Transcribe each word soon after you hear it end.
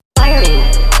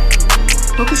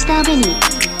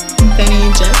Benny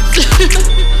and Jets.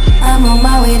 I'm on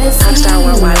my way to see Popstar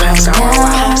worldwide, popstar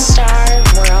worldwide, popstar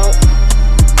world.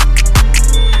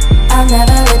 I'll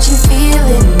never let you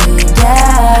feeling me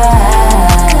down.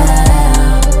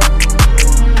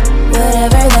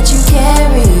 Whatever that you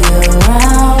carry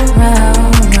around,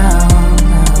 round, round,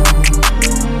 round.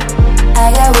 I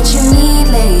got what you need,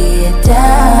 lay it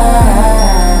down.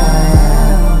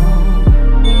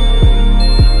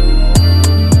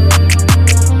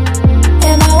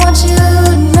 And I want you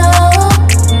to know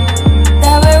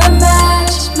that we're a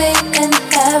match made in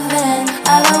heaven. I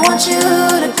don't want you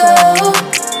to go.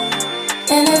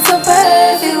 And it's so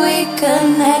perfect we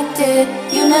connected.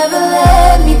 You never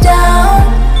let me down.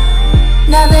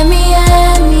 Now that me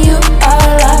and you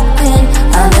are locked in,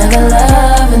 I'll never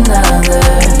love another.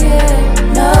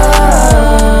 No.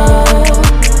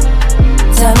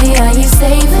 Tell me, are you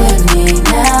safe with me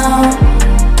now?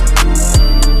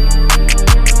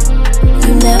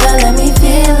 You never let me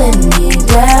feeling me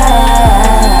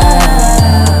down.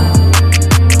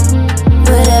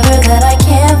 Whatever that I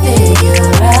can't figure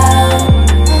out.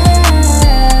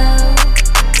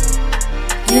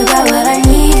 You got what I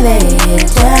need, lay it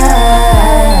down.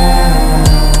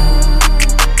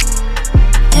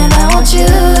 And I want you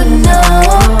to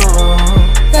know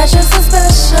that you're so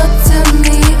special to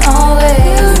me always.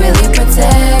 You really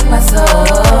protect my soul.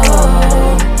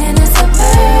 And it's so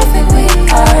perfect, we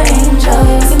are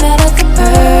angels. We met at the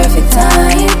perfect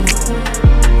time.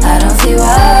 I don't see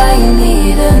why you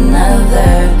need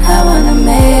another. I wanna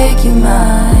make you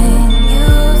mine.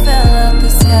 You fell out the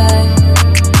sky.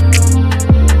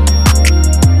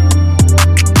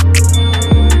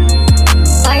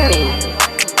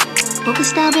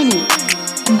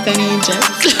 Benny and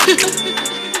Jets.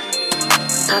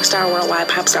 Popstar worldwide,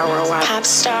 popstar worldwide,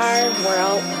 popstar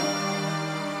world.